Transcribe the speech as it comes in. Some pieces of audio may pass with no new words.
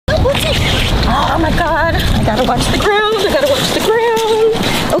Oh my God, I gotta watch the ground, I gotta watch the ground.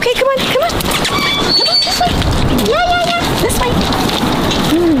 Okay, come on, come on. Come on, this way. Yeah, this way.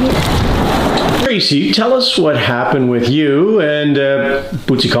 Tracy, tell us what happened with you and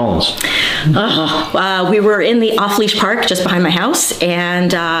Bootsy Collins. We were in the off-leash park just behind my house,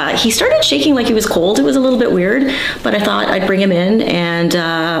 and he started shaking like he was cold. It was a little bit weird, but I thought I'd bring him in and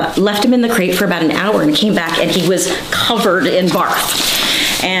left him in the crate for about an hour, and came back and he was covered in barf.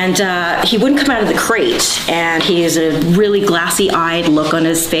 And he wouldn't come out of the crate, and he has a really glassy-eyed look on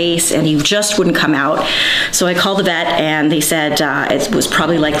his face, and he just wouldn't come out. So I called the vet, and they said it was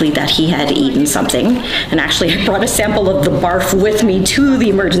probably likely that he had eaten something. And actually, I brought a sample of the barf with me to the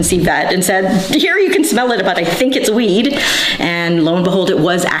emergency vet and said, here, you can smell it, but I think it's weed. And lo and behold, it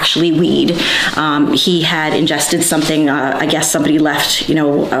was actually weed. He had ingested something, I guess somebody left, you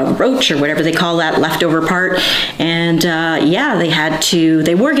know, a roach or whatever they call that leftover part. And yeah,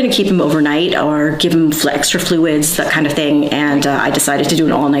 they were going to keep him overnight or give him extra fluids, that kind of thing. And I decided to do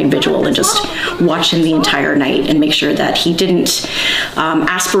an all-night vigil and just watch him the entire night and make sure that he didn't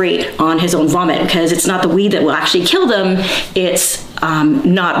aspirate on his own vomit, because it's not the weed that will actually kill them. It's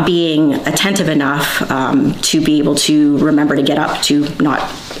not being attentive enough to be able to remember to get up to not,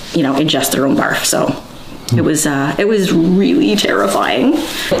 you know, ingest their own barf. So it was really terrifying.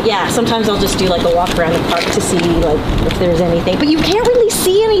 But yeah, sometimes I'll just do like a walk around the park to see like if there's anything, but you can't really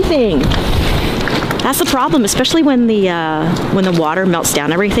see anything. That's the problem, especially when the water melts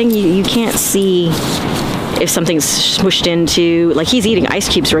down everything. You can't see if something's smushed into, like he's eating ice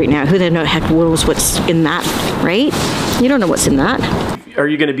cubes right now. Who the heck knows what's in that, right? You don't know what's in that. Are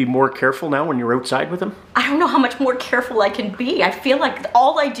you going to be more careful now when you're outside with him? I don't know how much more careful I can be. I feel like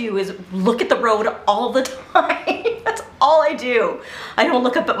all I do is look at the road all the time. That's all I do. I don't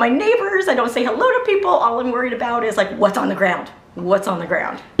look up at my neighbors. I don't say hello to people. All I'm worried about is like what's on the ground. What's on the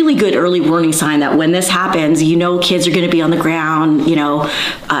ground. Really good early warning sign that when this happens, you know kids are going to be on the ground, you know,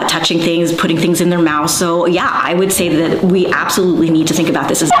 touching things, putting things in their mouth. So yeah, I would say that we absolutely need to think about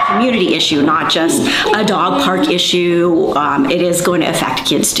this as a community issue, not just a dog park issue. It is going to affect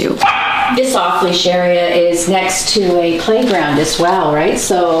kids too. This off-leash area is next to a playground as well, right?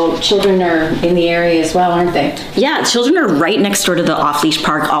 So children are in the area as well, aren't they? Yeah, children are right next door to the off-leash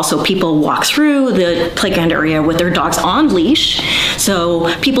park. Also, people walk through the playground area with their dogs on leash.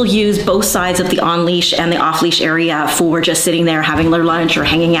 So people use both sides of the on-leash and the off-leash area for just sitting there having their lunch or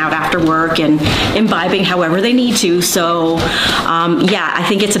hanging out after work and imbibing however they need to. So yeah, I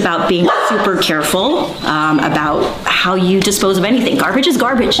think it's about being super careful about how you dispose of anything. Garbage is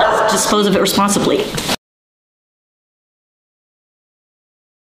garbage. Dispose of it responsibly.